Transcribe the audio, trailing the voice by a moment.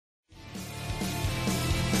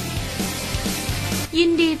ยิ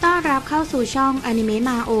นดีต้อนรับเข้าสู่ช่องอนิเมะม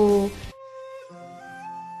าโอ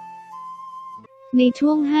ในช่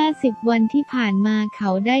วง50วันที่ผ่านมาเข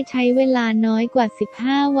าได้ใช้เวลาน้อยกว่า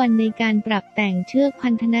15วันในการปรับแต่งเชือกพั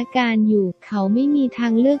นธนาการอยู่เขาไม่มีทา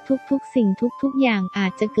งเลือกทุกๆสิ่งทุกๆอย่างอา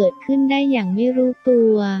จจะเกิดขึ้นได้อย่างไม่รู้ตั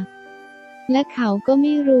วและเขาก็ไ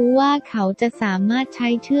ม่รู้ว่าเขาจะสามารถใช้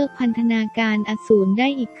เชือกพันธนาการอสูรได้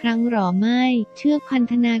อีกครั้งหรือไม่เชือกพัน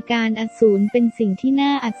ธนาการอสูรเป็นสิ่งที่น่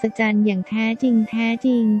าอัศจรรย์อย่างแท้จ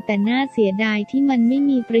ริงแต่น่าเสียดายที่มันไม่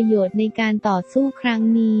มีประโยชน์ในการต่อสู้ครั้ง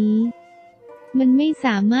นี้มันไม่ส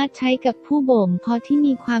ามารถใช้กับผู้บ่มเพาะที่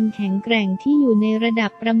มีความแข็งแกร่งที่อยู่ในระดั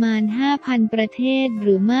บประมาณ 5,000 ประเทศห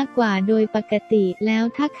รือมากกว่าโดยปกติแล้ว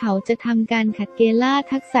ถ้าเขาจะทำการขัดเกล่า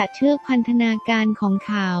ทักษะเชือกพันธนาการของ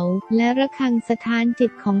เขาและระฆังสถานจิ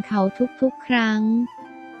ตของเขาทุกๆครั้ง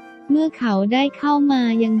เมื่อเขาได้เข้ามา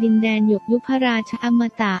ยังดินแดนหยกยุพราชอม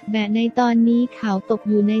ตะแบบในตอนนี้เขาตก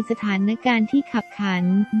อยู่ในสถานการณ์ที่ขับขัน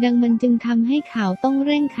ดังมันจึงทำให้เขาต้องเ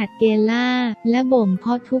ร่งขัดเกล่าและบ่มเพ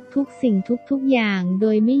าะทุกสิ่งทุกอย่างโด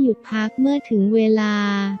ยไม่หยุดพักเมื่อถึงเวลา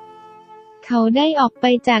เขาได้ออกไป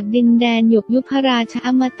จากดินแดนหยกยุพราชอ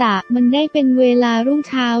มตะมันได้เป็นเวลารุ่ง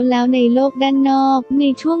เช้าแล้วในโลกด้านนอกใน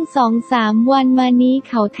ช่วง 2-3 วันมานี้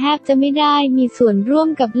เขาแทบจะไม่ได้มีส่วนร่วม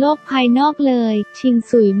กับโลกภายนอกเลยชิง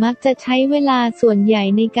สุยมักจะใช้เวลาส่วนใหญ่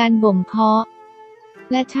ในการบ่มเพาะ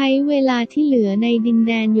และใช้เวลาที่เหลือในดินแ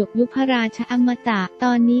ดนหยกยุพราชอมตะต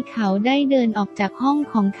อนนี้เขาได้เดินออกจากห้อง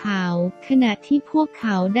ของเขาขณะที่พวกเข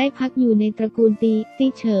าได้พักอยู่ในตระกูลตี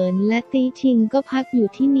เฉินและตีชิงก็พักอยู่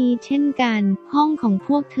ที่นี้เช่นกันห้องของพ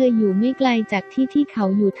วกเธออยู่ไม่ไกลจากที่เขา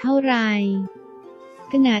อยู่เท่าไหร่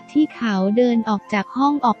ขณะที่เขาเดินออกจากห้อ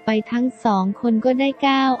งออกไปทั้งสองคนก็ได้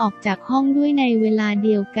ก้าวออกจากห้องด้วยในเวลาเ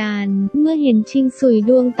ดียวกันเมื่อเห็นชิงสุย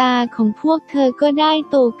ดวงตาของพวกเธอก็ได้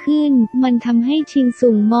โตขึ้นมันทำให้ชิงสุ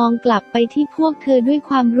งมองกลับไปที่พวกเธอด้วย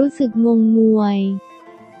ความรู้สึกงงงวย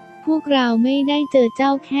พวกเราไม่ได้เจอเจ้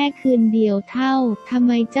าแค่คืนเดียวทำไ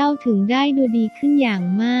มเจ้าถึงได้ดูดีขึ้นอย่าง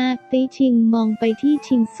มากตี้ชิงมองไปที่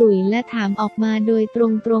ชิงสุยและถามออกมาโดยตร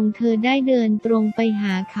งเธอได้เดินตรงไปห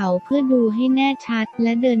าเขาเพื่อดูให้แน่ชัดแล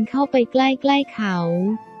ะเดินเข้าไปใกล้ๆเขา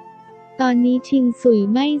ตอนนี้ชิงสุย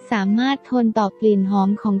ไม่สามารถทนต่อกลิ่นหอม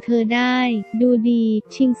ของเธอได้ดูดี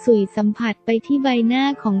ชิงสุยสัมผัสไปที่ใบหน้า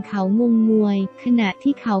ของเขางงงวยขณะ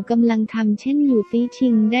ที่เขากำลังทำเช่นอยู่ตี้ชิ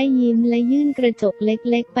งได้ยิ้มและยื่นกระจกเ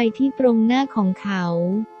ล็กๆไปที่ตรงหน้าของเขา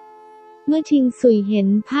เมื่อชิงสุยเห็น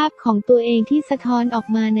ภาพของตัวเองที่สะท้อนออก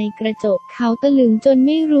มาในกระจกเขาตะลึงจนไ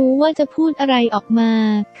ม่รู้ว่าจะพูดอะไรออกมา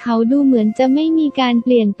เขาดูเหมือนจะไม่มีการเป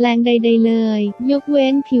ลี่ยนแปลงใดๆเลยยกเว้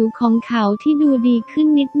นผิวของเขาที่ดูดีขึ้น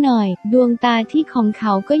นิดหน่อยดวงตาที่ของเข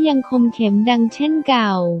าก็ยังคมเข้มดังเช่นเก่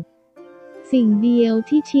าสิ่งเดียว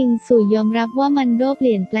ที่ชิงสุยยอมรับว่ามันเป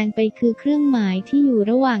ลี่ยนแปลงไปคือเครื่องหมายที่อยู่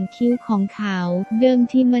ระหว่างคิ้วของเขาเดิม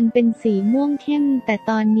ทีมันเป็นสีม่วงเข้มแต่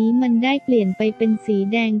ตอนนี้มันได้เปลี่ยนไปเป็นสี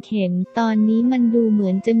แดงเข้มตอนนี้มันดูเหมื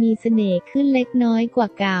อนจะมีเสน่ห์ขึ้นเล็กน้อยกว่า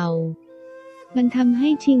เก่ามันทำให้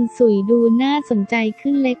ชิงสุยดูน่าสนใจ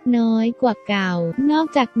ขึ้นเล็กน้อยกว่าเก่านอก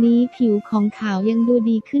จากนี้ผิวของเขายังดู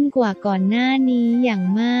ดีขึ้นกว่าก่อนหน้านี้อย่าง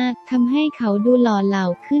มากทำให้เขาดูหล่อเหลา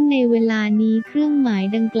ขึ้นในเวลานี้เครื่องหมาย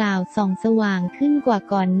ดังกล่าวส่องสว่างขึ้นกว่า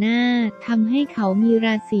ก่อนหน้าทำให้เขามีร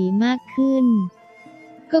าศีมากขึ้น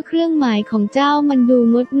ก็เครื่องหมายของเจ้ามันดู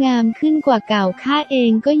งดงามขึ้นกว่าเก่าข้าเอ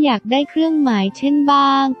งก็อยากได้เครื่องหมายเช่นบ้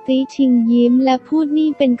างตีชิงยิ้มและพูดนี่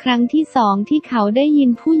เป็นครั้งที่2ที่เขาได้ยิน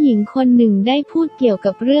ผู้หญิงคนหนึ่งได้พูดเกี่ยว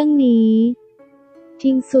กับเรื่องนี้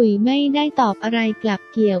ชิงสุยไม่ได้ตอบอะไรกลับ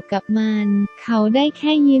เกี่ยวกับมันเขาได้แ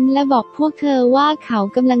ค่ยิ้มและบอกพวกเธอว่าเขา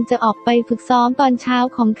กำลังจะออกไปฝึกซ้อมตอนเช้า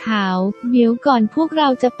ของเขาเดี๋ยวก่อนพวกเรา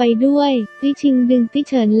จะไปด้วยตี้ชิงดึงตี้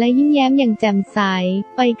เฉินและยิ้มแย้มอย่างแจ่มใส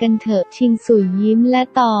ไปกันเถอะชิงสุยยิ้มและ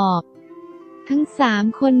ตอบทั้ง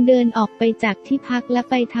3คนเดินออกไปจากที่พักและ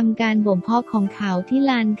ไปทำการบ่มเพาะของเขาที่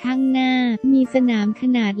ลานข้างหน้ามีสนามข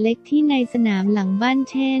นาดเล็กที่ในสนามหลังบ้าน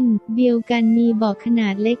เช่นเดียวกันมีบ่อขนา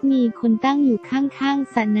ดเล็กมีคนตั้งอยู่ข้าง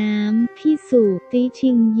ๆสระน้ำพี่สุตีชิ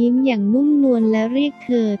งยิ้มอย่างนุ่มนวลและเรียกเธ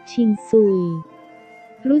อชิงสุย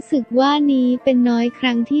รู้สึกว่านี้เป็นน้อยค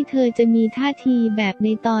รั้งที่เธอจะมีท่าทีแบบใน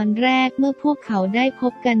ตอนแรกเมื่อพวกเขาได้พ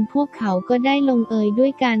บกันพวกเขาก็ได้ลงเอยด้ว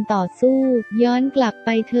ยการต่อสู้ย้อนกลับไป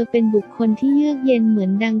เธอเป็นบุคคลที่เยือกเย็นเหมือ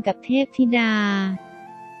นดังกับเทพธิดา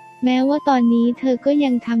แม้ว่าตอนนี้เธอก็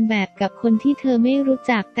ยังทำแบบกับคนที่เธอไม่รู้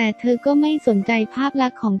จักแต่เธอก็ไม่สนใจภาพลั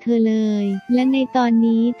กษณ์ของเธอเลยและในตอน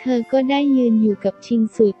นี้เธอก็ได้ยืนอยู่กับชิง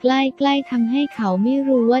สุยใกล้ๆทำให้เขาไม่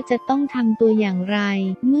รู้ว่าจะต้องทำตัวอย่างไร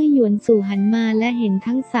เมื่อหยวนสู่หันมาและเห็น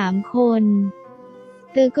ทั้ง3คน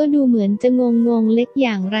เธอก็ดูเหมือนจะงงเล็กอ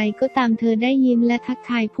ย่างไรก็ตามเธอได้ยิ้มและทัก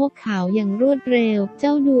ทายพวกเขาอย่างรวดเร็วเจ้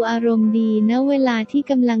าดูอารมณ์ดีนะเวลาที่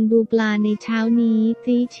กำลังดูปลาในเช้านี้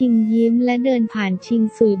ตีชิงยิ้มและเดินผ่านชิง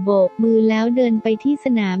สุยโบกมือแล้วเดินไปที่ส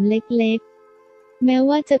นามเล็กๆแม้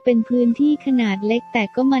ว่าจะเป็นพื้นที่ขนาดเล็กแต่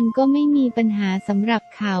มันก็ไม่มีปัญหาสำหรับ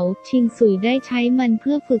เขาชิงสุยได้ใช้มันเ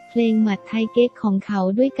พื่อฝึกเพลงหมัดไทเก๊กของเขา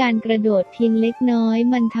ด้วยการกระโดดเพียงเล็กน้อย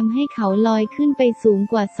มันทำให้เขาลอยขึ้นไปสูง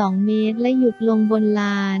กว่า2 เมตรและหยุดลงบนล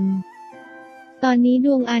านตอนนี้ด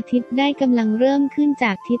วงอาทิตย์ได้กำลังเริ่มขึ้นจ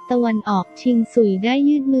ากทิศตะวันออกชิงสุยได้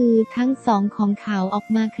ยืดมือทั้งสองของเขาออก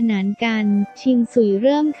มาขนานกันชิงสุยเ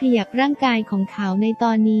ริ่มขยับร่างกายของเขาในต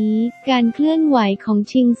อนนี้การเคลื่อนไหวของ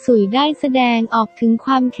ชิงสุยได้แสดงออกถึงค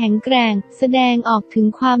วามแข็งแกร่งแสดงออกถึง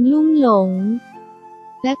ความลุ่มหลง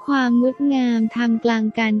และความงดงามท่ามกลาง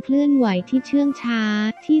การเคลื่อนไหวที่เชื่องช้า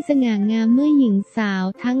ที่สง่างามเมื่อหญิงสาว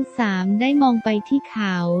ทั้ง3ได้มองไปที่เข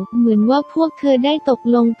าเหมือนว่าพวกเธอได้ตก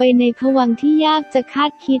ลงไปในภวังค์ที่ยากจะคา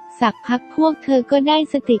ดคิดสักพักพวกเธอก็ได้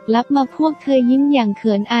สติกลับมาพวกเธอยิ้มอย่างเ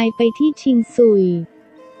ขินอายไปที่ชิงซุย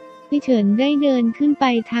ติเฉินได้เดินขึ้นไป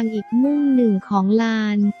ทางอีกมุมหนึ่งของลา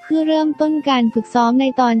นเพื่อเริ่มต้นการฝึกซ้อมใน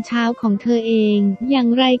ตอนเช้าของเธอเองอย่าง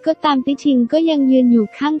ไรก็ตามติชิงก็ยังยืนอยู่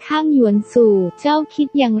ข้างๆหยวนสู่เจ้าคิด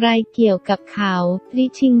อย่างไรเกี่ยวกับเขาติ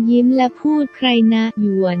ชิงยิ้มและพูดใครนะหย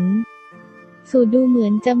วนสู่ดูเหมือ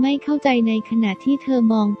นจะไม่เข้าใจในขณะที่เธอ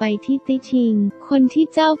มองไปที่ติชิงคนที่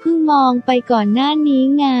เจ้าเพิ่งมองไปก่อนหน้านี้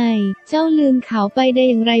ไงเจ้าลืมเขาไปได้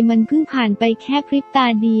อย่างไรมันเพิ่งผ่านไปแค่พริบตา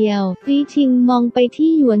เดียวติชิงมองไปที่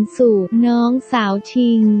หยวนสู่น้องสาว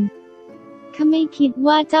ชิงข้าไม่คิด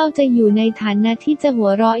ว่าเจ้าจะอยู่ในฐานะที่จะหั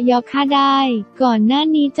วเราะเยาะข้าได้ก่อนหน้า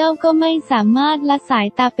นี้เจ้าก็ไม่สามารถละสาย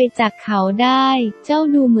ตาไปจากเขาได้เจ้า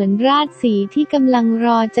ดูเหมือนราชสีห์ที่กำลังร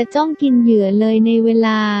อจะจ้องกินเหยื่อเลยในเวล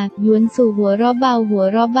าหยวนสู่หัวเราะเ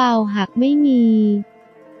บาหากไม่มี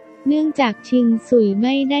เนื่องจากชิงสุยไ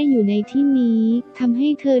ม่ได้อยู่ในที่นี้ทำให้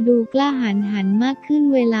เธอดูกล้าหาญมากขึ้น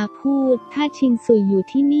เวลาพูดถ้าชิงสุยอยู่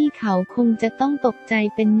ที่นี่เขาคงจะต้องตกใจ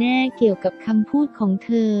เป็นแน่เกี่ยวกับคำพูดของเ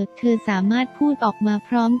ธอสามารถพูดออกมาพ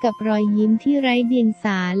ร้อมกับรอยยิ้มที่ไร้เดียงส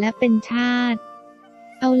าและเป็นชาติ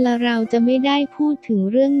เอาละเราจะไม่ได้พูดถึง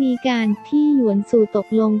เรื่องนี้กันพี่หยวนสู่ตก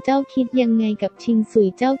ลงเจ้าคิดยังไงกับชิงสุย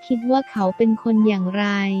เจ้าคิดว่าเขาเป็นคนอย่างไร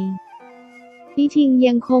พี่ชิง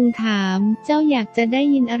ยังคงถามเจ้าอยากจะได้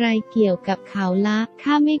ยินอะไรเกี่ยวกับเขาละ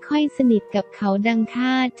ข้าไม่ค่อยสนิทกับเขาดังข้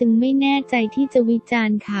าจึงไม่แน่ใจที่จะวิจาร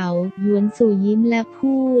ณ์เขาหยวนสู่ยิ้มและ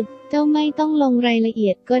พูดเจ้าไม่ต้องลงรายละเอี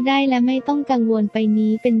ยดก็ได้และไม่ต้องกังวลไป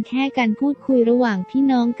นี้เป็นแค่การพูดคุยระหว่างพี่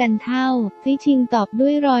น้องกันเท่าพี่ชิงตอบด้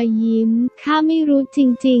วยรอยยิ้มข้าไม่รู้จ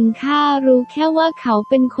ริงๆข้ารู้แค่ว่าเขา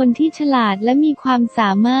เป็นคนที่ฉลาดและมีความส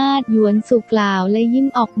ามารถหยวนสู่กล่าวและยิ้ม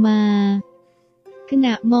ออกมาขณ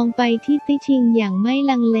ะมองไปที่ติชิงอย่างไม่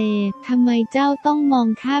ลังเลทำไมเจ้าต้องมอง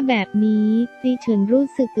ข้าแบบนี้ติเฉินรู้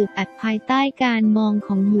สึกอึดอัดภายใต้การมองข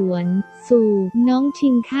องหยวนสู่น้องชิ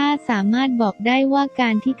งข้าสามารถบอกได้ว่ากา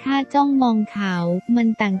รที่ข้าจ้องมองเขามัน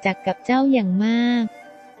ต่างจากกับเจ้าอย่างมาก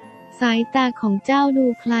สายตาของเจ้าดู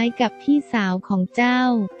คล้ายกับพี่สาวของเจ้า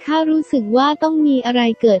ข้ารู้สึกว่าต้องมีอะไร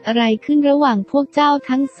เกิดอะไรขึ้นระหว่างพวกเจ้า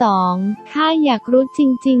ทั้งสองข้าอยากรู้จ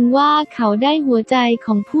ริงๆว่าเขาได้หัวใจข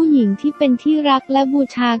องผู้หญิงที่เป็นที่รักและบู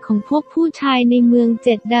ชาของพวกผู้ชายในเมือง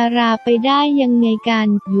7 ดาราไปได้ยังไงกัน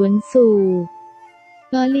หยวนสู่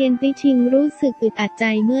ล้อเลียนติชิงรู้สึกอึดอัดใจ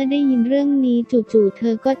เมื่อได้ยินเรื่องนี้จู่ๆเธ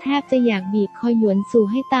อก็แทบจะอยากบีบคอหยวนสู่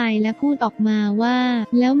ให้ตายและพูดออกมาว่า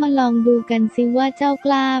แล้วมาลองดูกันสิว่าเจ้าก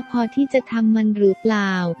ล้าพอที่จะทำมันหรือเปล่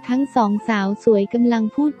าทั้งสองสาวสวยกำลัง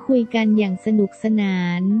พูดคุยกันอย่างสนุกสนา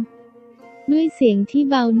นด้วยเสียงที่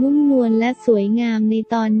เบานุ่มนวลและสวยงามใน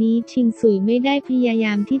ตอนนี้ชิงสุยไม่ได้พยาย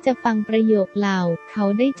ามที่จะฟังประโยคเหล่าเขา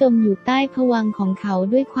ได้จมอยู่ใต้ภวังค์ของเขา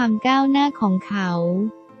ด้วยความก้าวหน้าของเขา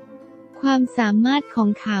ความสามารถของ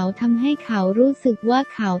เขาทำให้เขารู้สึกว่า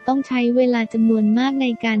เขาต้องใช้เวลาจำนวนมากใน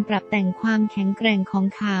การปรับแต่งความแข็งแกร่งของ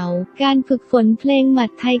เขาการฝึกฝนเพลงหมัด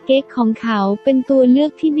ไทเก๊กของเขาเป็นตัวเลือ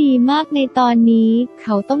กที่ดีมากในตอนนี้เข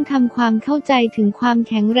าต้องทำความเข้าใจถึงความ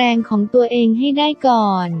แข็งแรงของตัวเองให้ได้ก่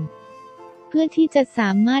อนเพื่อที่จะสา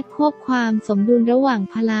มารถควบความสมดุลระหว่าง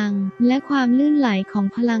พลังและความลื่นไหลของ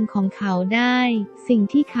พลังของเขาได้สิ่ง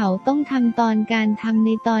ที่เขาต้องทำตอนการทำใน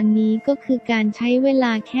ตอนนี้ก็คือการใช้เวล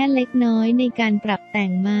าแค่เล็กน้อยในการปรับแต่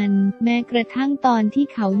งมันแม้กระทั่งตอนที่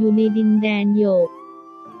เขาอยู่ในดินแดนโยก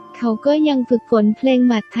เขาก็ยังฝึกฝนเพลง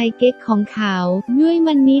หมัดไทเก๊กของเขาด้วย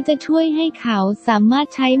มันนี้จะช่วยให้เขาสามารถ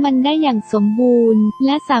ใช้มันได้อย่างสมบูรณ์แล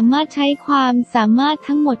ะสามารถใช้ความสามารถ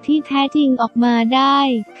ทั้งหมดที่แท้จริงออกมาได้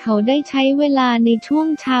เขาได้ใช้เวลาในช่วง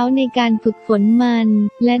เช้าในการฝึกฝนมัน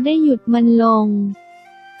และได้หยุดมันลง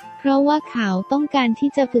เพราะว่าเขาต้องการที่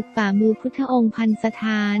จะฝึกฝ่ามือพุทธองค์พันสถ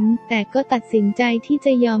านแต่ก็ตัดสินใจที่จ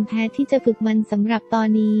ะยอมแพ้ที่จะฝึกมันสำหรับตอน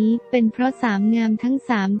นี้เป็นเพราะสามงามทั้ง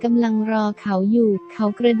สามกำลังรอเขาอยู่เขา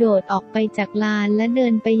กระโดดออกไปจากลานและเดิ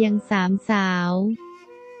นไปยังสามสาว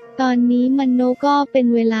ตอนนี้มันโนก็เป็น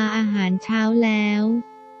เวลาอาหารเช้าแล้ว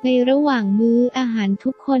ในระหว่างมื้ออาหารทุ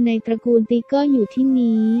กคนในตระกูลตีก็อยู่ที่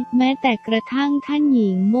นี้แม้แต่กระทั่งท่านหญิ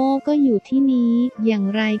งโม่ก็อยู่ที่นี้อย่าง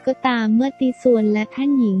ไรก็ตามเมื่อตีส่วนและท่าน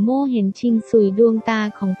หญิงโม่เห็นชิงสุยดวงตา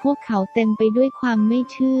ของพวกเขาเต็มไปด้วยความไม่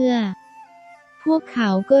เชื่อพวกเขา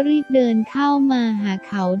ก็รีบเดินเข้ามาหา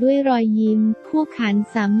เขาด้วยรอยยิ้มพวกเขา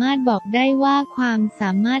สามารถบอกได้ว่าความส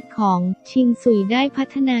ามารถของชิงสุยได้พั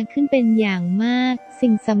ฒนาขึ้นเป็นอย่างมาก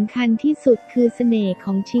สิ่งสำคัญที่สุดคือเสน่ห์ข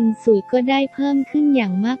องชิงสุยก็ได้เพิ่มขึ้นอย่า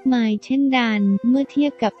งมากมายเช่นกันเมื่อเทีย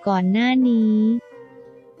บกับก่อนหน้านี้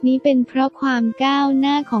นี้เป็นเพราะความก้าวห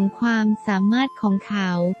น้าของความสามารถของเข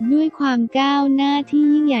าด้วยความก้าวหน้าที่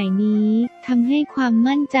ยิ่งใหญ่นี้ทำให้ความ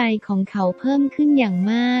มั่นใจของเขาเพิ่มขึ้นอย่าง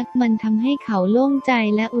มากมันทำให้เขาโล่งใจ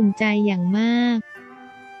และอุ่นใจอย่างมาก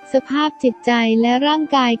สภาพจิตใจและร่าง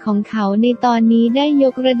กายของเขาในตอนนี้ได้ย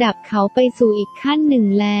กระดับเขาไปสู่อีกขั้นหนึ่ง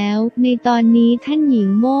แล้วในตอนนี้ท่านหญิง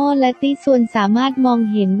โม่และติส่วนสามารถมอง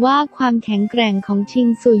เห็นว่าความแข็งแกร่งของชิง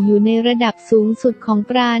สุยอยู่ในระดับสูงสุดของ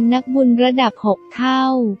ปราณนักบุญระดับ6 เท่า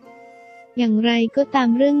อย่างไรก็ตาม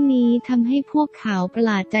เรื่องนี้ทำให้พวกเขาประห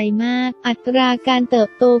ลาดใจมากอัตราการเติบ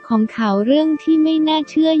โตของเขาเรื่องที่ไม่น่า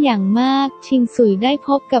เชื่ออย่างมากชิงสุยได้พ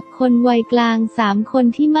บกับคนวัยกลาง3 คน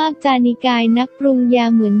ที่มากจานิกายนักปรุงยา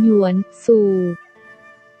เหมือนหยวนสู่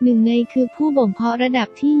หนึ่งในคือผู้บ่มเพาะระดับ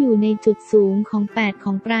ที่อยู่ในจุดสูงของ8ข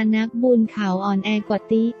องปรานักบุญเขาอ่อนแอกว่า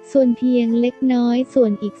ติส่วนเพียงเล็กน้อยส่ว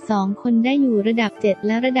นอีก2 คนได้อยู่ระดับ7แ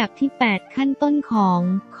ละระดับที่8ขั้นต้นข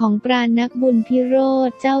องปรานักบุญพิโรธ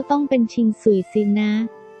เจ้าต้องเป็นชิงสุยสินะ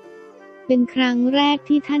เป็นครั้งแรก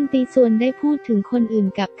ที่ท่านตีส่วนได้พูดถึงคนอื่น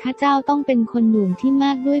กับข้าเจ้าต้องเป็นคนหนุ่มที่ม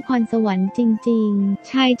ากด้วยพรสวรรค์จริงๆ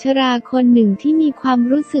ชายชราคนหนึ่งที่มีความ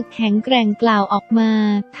รู้สึกแข็งแกร่งกล่าวออกมา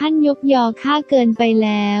ท่านยกยอข้าเกินไปแ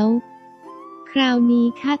ล้วคราวนี้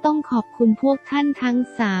ข้าต้องขอบคุณพวกท่านทั้ง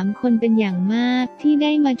3 คนเป็นอย่างมากที่ไ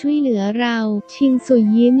ด้มาช่วยเหลือเราชิงสุย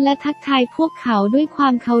ยิ้มและทักทายพวกเขาด้วยควา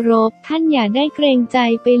มเคารพท่านอย่าได้เกรงใจ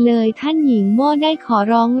ไปเลยท่านหญิงโม่ได้ขอ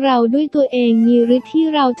ร้องเราด้วยตัวเองมีหรือที่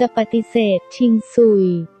เราจะปฏิเสธชิงสุย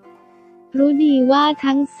รู้ดีว่า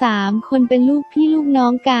ทั้ง3 คนเป็นลูกพี่ลูกน้อ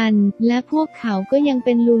งกันและพวกเขาก็ยังเ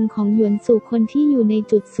ป็นลุงของหยวนสู่คนที่อยู่ใน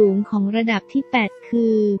จุดสูงของระดับที่8คื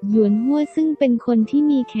อหยวนฮั่วซึ่งเป็นคนที่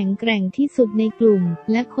มีแข็งแกร่งที่สุดในกลุ่ม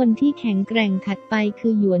และคนที่แข็งแกร่งถัดไปคื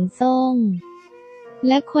อหยวนซ่งแ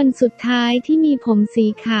ละคนสุดท้ายที่มีผมสี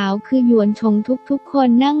ขาวคือหยวนชงทุกคน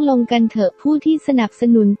นั่งลงกันเถอะผู้ที่สนับส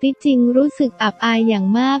นุนติจริงรู้สึกอับอายอย่าง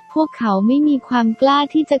มากพวกเขาไม่มีความกล้า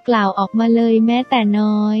ที่จะกล่าวออกมาเลยแม้แต่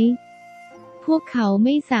น้อยพวกเขาไ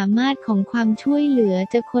ม่สามารถของความช่วยเหลือ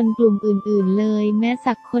จะคนกลุ่มอื่นๆเลยแม้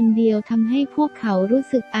สักคนเดียวทำให้พวกเขารู้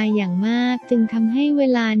สึกอายอย่างมากจึงทำให้เว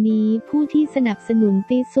ลานี้ผู้ที่สนับสนุน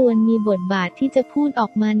ตีส่วนมีบทบาทที่จะพูดออ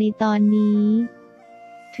กมาในตอนนี้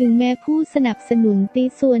ถึงแม้ผู้สนับสนุนตี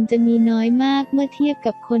ส่วนจะมีน้อยมากเมื่อเทียบ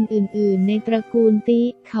กับคนอื่นๆในตระกูลติ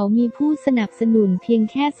เขามีผู้สนับสนุนเพียง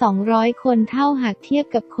แค่200 คนเท่าหากเทียบ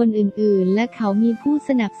กับคนอื่นๆและเขามีผู้ส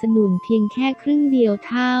นับสนุนเพียงแค่ครึ่งเดียว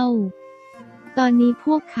เท่าตอนนี้พ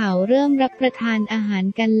วกเขาเริ่มรับประทานอาหาร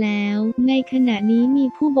กันแล้วในขณะนี้มี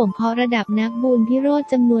ผู้บ่มเพาะระดับนักบุญพิโรธ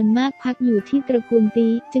จำนวนมากพักอยู่ที่ตระกูลติ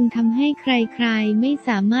จึงทำให้ใครๆไม่ส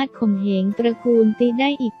ามารถข่มเหงตระกูลติได้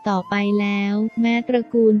อีกต่อไปแล้วแม้ตระ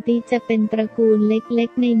กูลติจะเป็นตระกูลเล็ก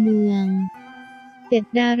ๆในเมือง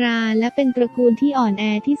7 ดาราและเป็นตระกูลที่อ่อนแอ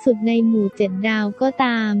ที่สุดในหมู่7 ดาวก็ต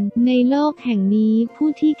ามในโลกแห่งนี้ผู้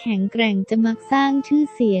ที่แข็งแกร่งจะมักสร้างชื่อ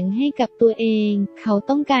เสียงให้กับตัวเองเขา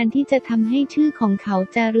ต้องการที่จะทำให้ชื่อของเขา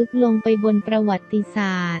จารึกลงไปบนประวัติศ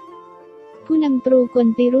าสตร์ผู้นำตระกูล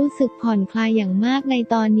ติรู้สึกผ่อนคลายอย่างมากใน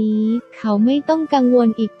ตอนนี้เขาไม่ต้องกังวล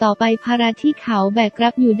อีกต่อไปภาระที่เขาแบกรั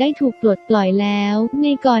บอยู่ได้ถูกปลดปล่อยแล้วใน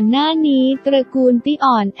ก่อนหน้านี้ตระกูลติ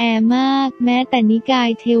อ่อนแอมากแม้แต่นิกาย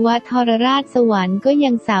เทวทรราชสวรรค์ก็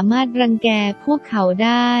ยังสามารถรังแกพวกเขาไ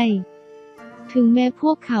ด้ถึงแม้พ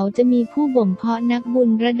วกเขาจะมีผู้บ่มเพาะนักบุญ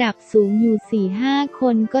ระดับสูงอยู่ 4-5 ค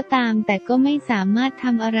นก็ตามแต่ก็ไม่สามารถท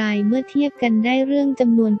ำอะไรเมื่อเทียบกันได้เรื่องจ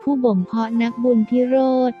ำนวนผู้บ่มเพาะนักบุญพิโร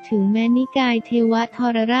ธถึงแม้นิกายเทวท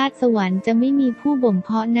รราชสวรรค์จะไม่มีผู้บ่มเพ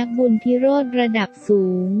าะนักบุญพิโรธระดับสู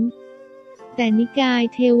งแต่นิกาย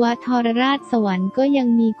เทวทรราชสวรรค์ก็ยัง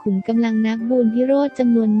มีขุมกำลังนักบุญพิโรธจ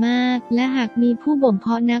ำนวนมากและหากมีผู้บ่มเพ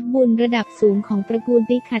าะนักบุญระดับสูงของตระกูล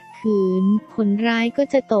ติขัดขืนผลร้ายก็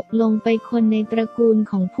จะตกลงไปคนในตระกูล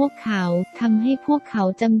ของพวกเขาทำให้พวกเขา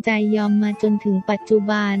จำใจยอมมาจนถึงปัจจุ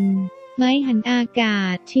บัน ไม้หันอากา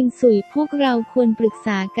ศชิงสุยพวกเราควรปรึกษ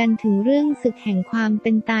ากันถึงเรื่องศึกแห่งความเ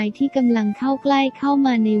ป็นตายที่กำลังเข้าใกล้เข้าม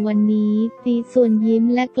าในวันนี้ตีส่วนยิ้ม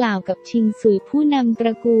และกล่าวกับชิงสุยผู้นำตร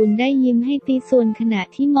ะกูลได้ยิ้มให้ตีส่วนขณะ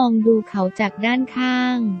ที่มองดูเขาจากด้านข้า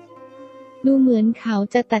งดูเหมือนเขา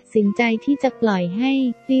จะตัดสินใจที่จะปล่อยให้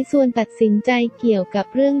ตีส่วนตัดสินใจเกี่ยวกับ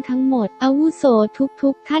เรื่องทั้งหมดอาวุโสทุ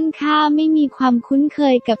กท่านข้าไม่มีความคุ้นเค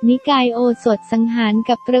ยกับนิกายโอสถสังหาร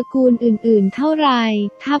กับตระกูลอื่นๆเท่าไหร่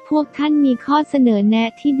ถ้าพวกท่านมีข้อเสนอแนะ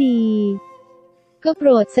ที่ดีก็โปร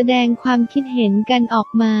ดแสดงความคิดเห็นกันออก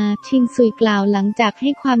มาชิงซุยกล่าวหลังจากให้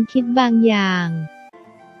ความคิดบางอย่าง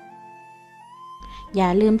อย่า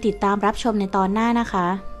ลืมติดตามรับชมในตอนหน้านะค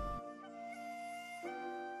ะ